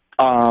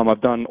 I've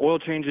done oil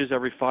changes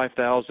every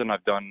 5,000.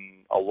 I've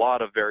done a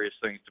lot of various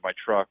things to my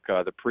truck.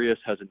 The Prius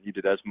hasn't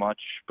needed as much,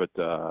 but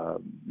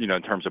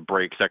in terms of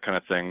brakes, that kind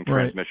of thing,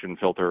 transmission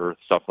filter,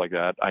 stuff like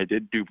that. I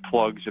did do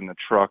plugs in the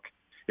truck.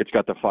 It's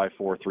got the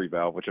 543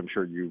 valve, which I'm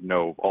sure you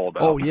know all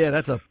about. Oh yeah,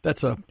 that's a.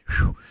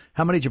 Whew.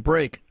 How many did you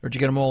break, or did you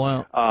get them all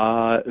out?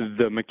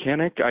 The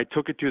mechanic I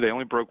took it to, they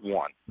only broke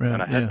one, and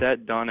I had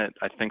that done at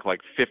I think like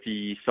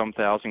 50-some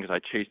thousand because I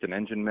chased an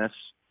engine miss.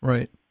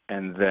 Right.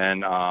 and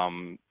then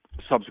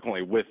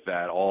subsequently with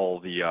that, all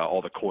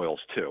the coils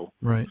too.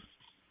 Right.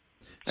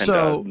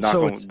 And,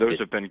 those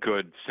have been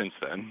good since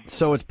then.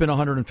 So it's been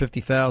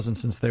 $150,000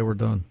 since they were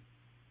done.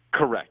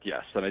 Correct.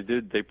 Yes,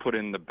 and they put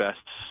in the best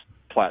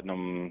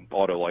platinum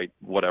Autolite,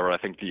 whatever. I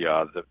think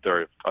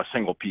they're a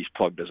single piece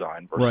plug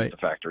design versus the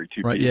factory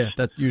 2-piece. Right. Yeah,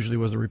 that usually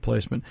was the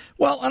replacement.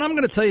 Well, and I'm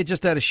going to tell you,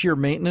 just out of sheer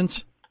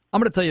maintenance,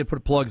 I'm going to tell you to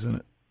put plugs in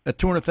it. At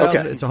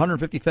 $200,000, it's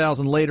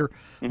 $150,000 later.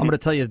 I'm going to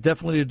tell you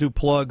definitely to do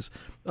plugs.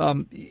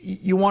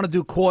 You want to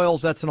do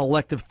coils? That's an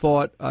elective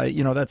thought.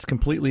 That's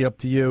completely up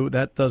to you.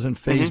 That doesn't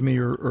faze me,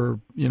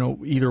 or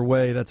either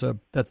way. That's a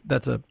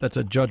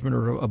judgment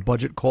or a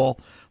budget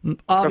call.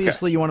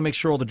 Obviously, you want to make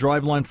sure all the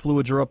driveline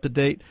fluids are up to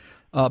date.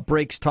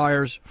 Brakes,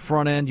 tires,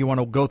 front end. You want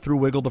to go through,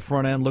 wiggle the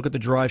front end, look at the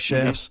drive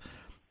shafts.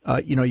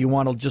 You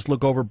want to just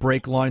look over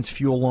brake lines,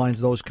 fuel lines,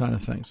 those kind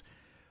of things.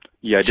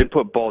 Yeah, I did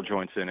put ball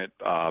joints in it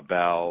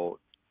about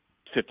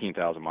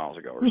 15,000 miles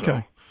ago or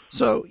so.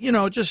 So,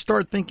 just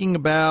start thinking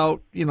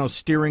about,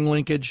 steering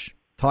linkage,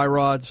 tie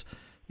rods.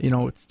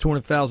 It's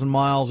 200,000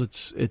 miles.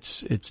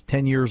 It's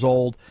 10 years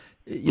old.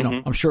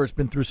 I'm sure it's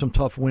been through some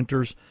tough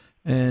winters,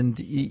 and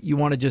you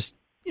want to just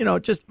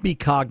be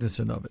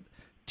cognizant of it.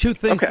 Two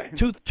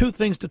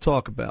things to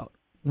talk about.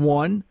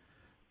 One,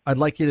 I'd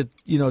like you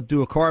to,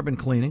 do a carbon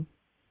cleaning,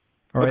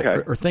 all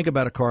right, or think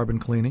about a carbon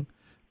cleaning,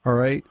 all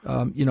right.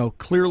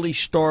 Clearly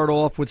start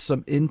off with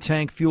some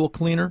in-tank fuel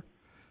cleaner.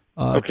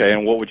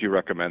 And what would you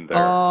recommend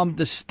there?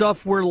 The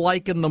stuff we're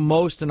liking the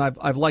most, and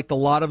I've liked a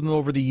lot of them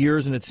over the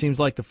years, and it seems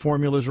like the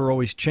formulas are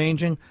always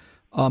changing.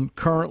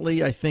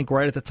 Currently, I think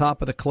right at the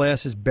top of the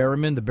class is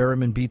Berryman, the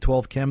Berryman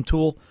B12 Chem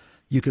Tool.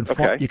 You can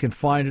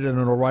find it in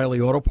an O'Reilly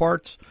Auto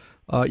Parts.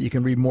 You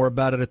can read more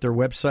about it at their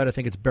website. I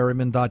think it's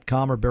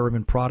Berryman.com or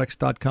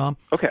BerrymanProducts.com.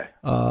 Okay.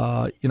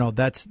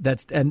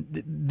 That's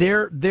and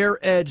their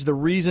edge. The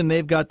reason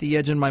they've got the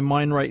edge in my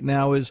mind right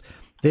now is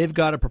they've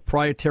got a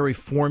proprietary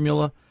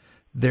formula.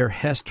 Their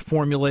Hest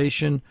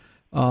formulation,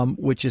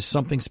 which is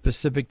something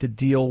specific to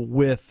deal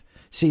with.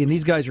 See, and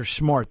these guys are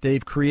smart.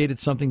 They've created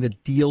something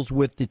that deals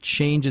with the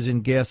changes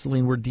in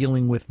gasoline we're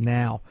dealing with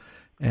now.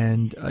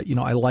 And,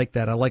 I like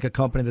that. I like a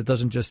company that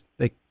doesn't just,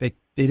 they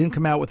didn't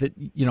come out with it,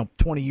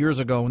 20 years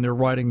ago and they're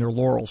riding their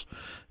laurels.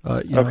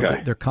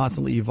 They're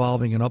constantly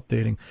evolving and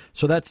updating.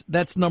 So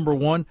that's number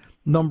one.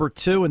 Number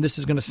two, and this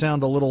is going to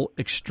sound a little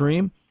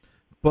extreme,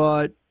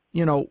 but,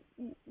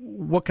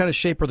 what kind of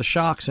shape are the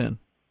shocks in?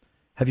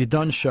 Have you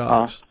done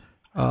shocks?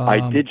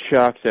 I did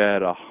shocks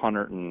at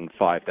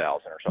 105,000 or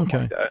something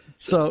like that.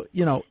 So,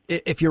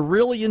 if you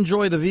really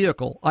enjoy the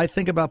vehicle, I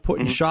think about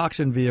putting shocks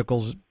in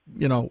vehicles,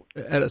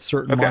 at a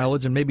certain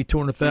mileage, and maybe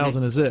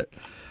 200,000 is it.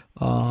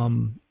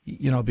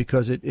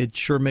 Because it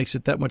sure makes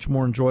it that much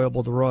more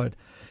enjoyable to ride.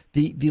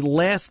 The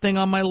last thing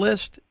on my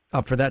list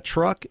for that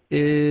truck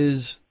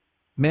is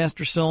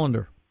master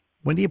cylinder.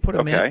 When do you put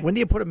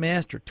a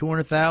master?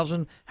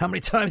 200,000? How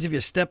many times have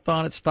you stepped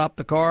on it, stopped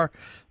the car?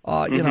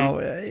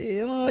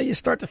 You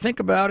start to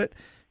think about it.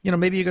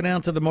 Maybe you go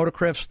down to the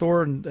Motorcraft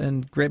store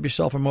and grab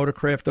yourself a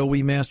Motorcraft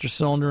OE master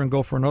cylinder and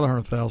go for another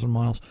 100,000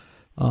 miles.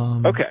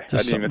 I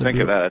didn't even think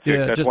of that.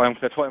 That's why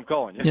I'm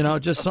calling you.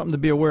 Just something to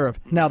be aware of.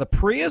 Now, the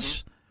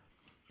Prius,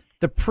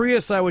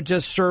 I would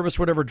just service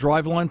whatever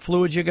driveline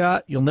fluids you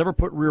got. You'll never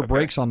put rear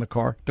brakes on the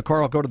car. The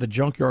car will go to the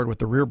junkyard with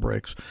the rear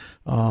brakes.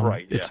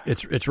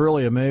 It's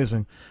really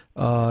amazing.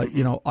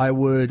 I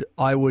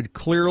would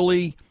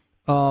clearly,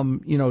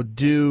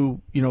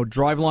 do,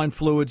 driveline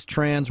fluids,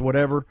 trans,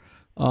 whatever.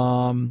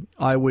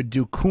 I would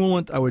do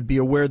coolant. I would be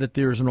aware that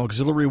there's an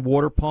auxiliary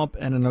water pump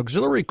and an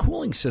auxiliary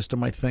cooling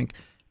system, I think,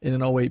 in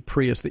an 08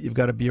 Prius that you've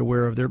got to be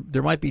aware of.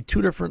 There might be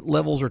two different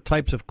levels or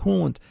types of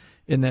coolant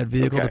in that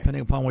vehicle,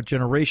 depending upon what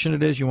generation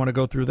it is. You want to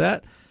go through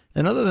that.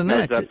 And other than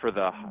that, is that for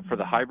the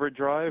hybrid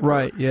drive?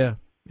 Right. Yeah.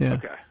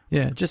 Okay.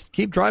 Yeah. Just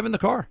keep driving the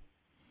car.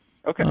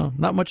 Okay.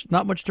 Not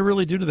much to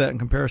really do to that in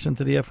comparison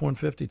to the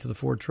F-150, to the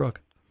Ford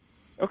truck.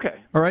 Okay.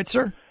 All right,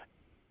 sir.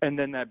 And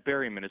then that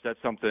Berryman, is that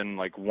something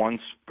like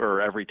once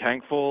or every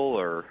tank full,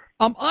 or?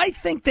 I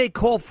think they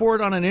call for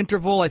it on an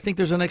interval. I think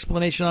there's an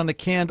explanation on the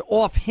can.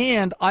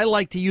 Offhand, I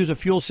like to use a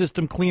fuel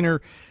system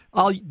cleaner.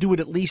 I'll do it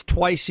at least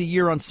twice a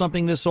year on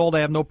something this old. I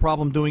have no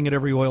problem doing it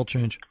every oil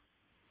change.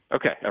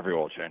 Okay, every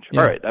oil change.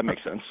 Yeah. All right, that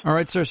makes sense. All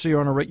right, sir. So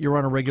you're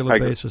on a regular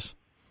basis.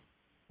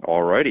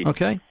 All righty.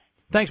 Okay.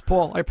 Thanks,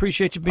 Paul. I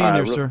appreciate you being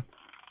there, sir.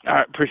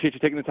 I appreciate you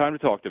taking the time to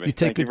talk to me. You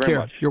take good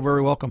care. You're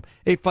very welcome.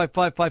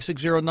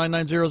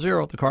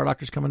 855-560-9900. The Car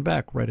Doctor's coming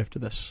back right after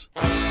this.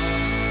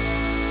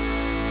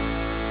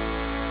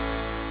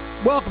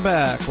 Welcome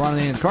back. Ron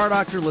and Car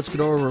Doctor. Let's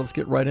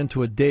get right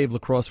into it. Dave, La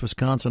Crosse,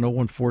 Wisconsin,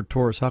 014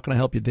 Taurus. How can I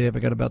help you, Dave? I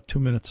got about 2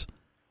 minutes.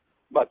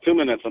 About 2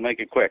 minutes. I'll make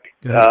it quick.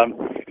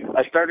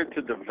 I started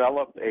to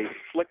develop a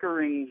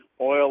flickering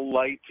oil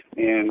light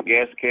and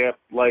gas cap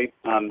light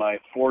on my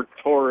Ford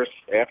Taurus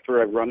after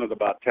I run it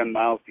about 10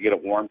 miles to get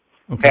it warm.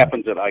 Okay.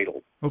 Happens at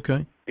idle.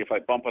 Okay. If I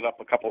bump it up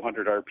a couple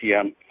hundred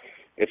RPM,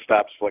 it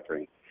stops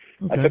flickering.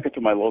 Okay. I took it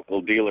to my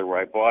local dealer where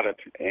I bought it,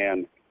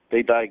 and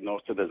they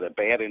diagnosed it as a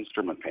bad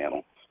instrument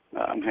panel.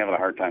 I'm having a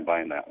hard time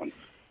buying that one.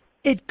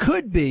 It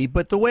could be,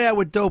 but the way I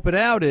would dope it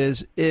out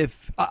is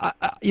if,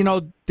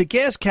 the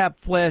gas cap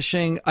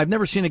flashing, I've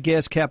never seen a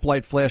gas cap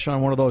light flash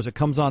on one of those. It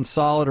comes on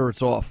solid or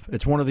it's off.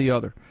 It's one or the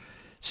other.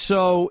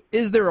 So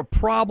is there a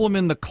problem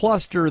in the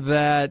cluster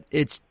that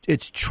it's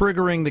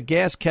triggering the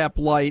gas cap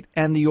light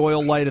and the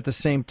oil light at the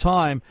same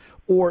time?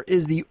 Or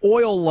is the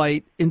oil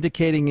light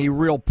indicating a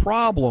real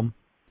problem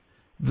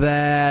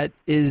that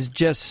is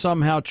just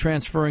somehow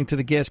transferring to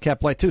the gas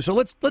cap light too? So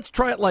let's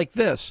try it like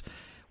this.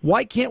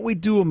 Why can't we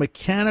do a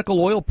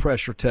mechanical oil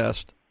pressure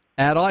test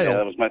at idle? Yeah,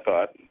 that was my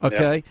thought.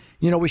 Okay.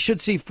 Yeah. We should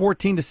see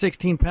 14 to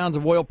 16 pounds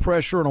of oil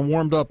pressure in a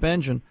warmed-up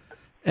engine.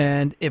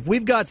 And if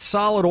we've got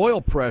solid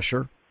oil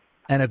pressure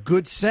and a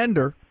good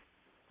sender,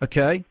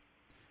 okay,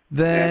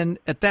 then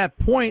at that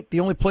point,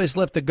 the only place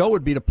left to go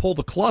would be to pull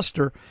the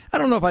cluster. I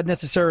don't know if I'd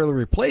necessarily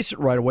replace it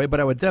right away, but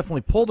I would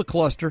definitely pull the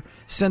cluster,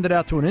 send it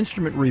out to an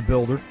instrument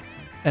rebuilder,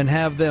 and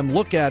have them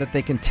look at it.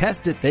 They can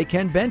test it. They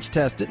can bench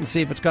test it and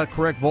see if it's got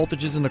correct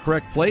voltages in the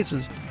correct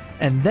places.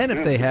 And then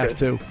if they have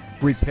to,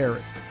 repair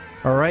it.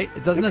 All right?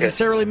 It doesn't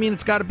necessarily mean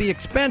it's got to be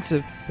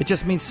expensive. It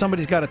just means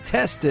somebody's got to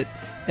test it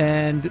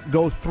and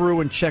go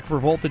through and check for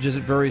voltages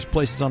at various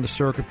places on the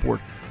circuit board.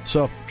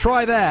 So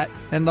try that,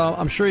 and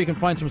I'm sure you can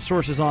find some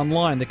sources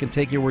online that can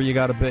take you where you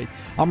got to be.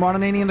 I'm Ron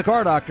Ananian, the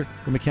Car Doctor.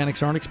 The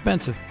mechanics aren't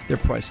expensive. They're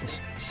priceless.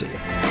 See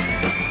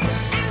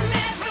ya.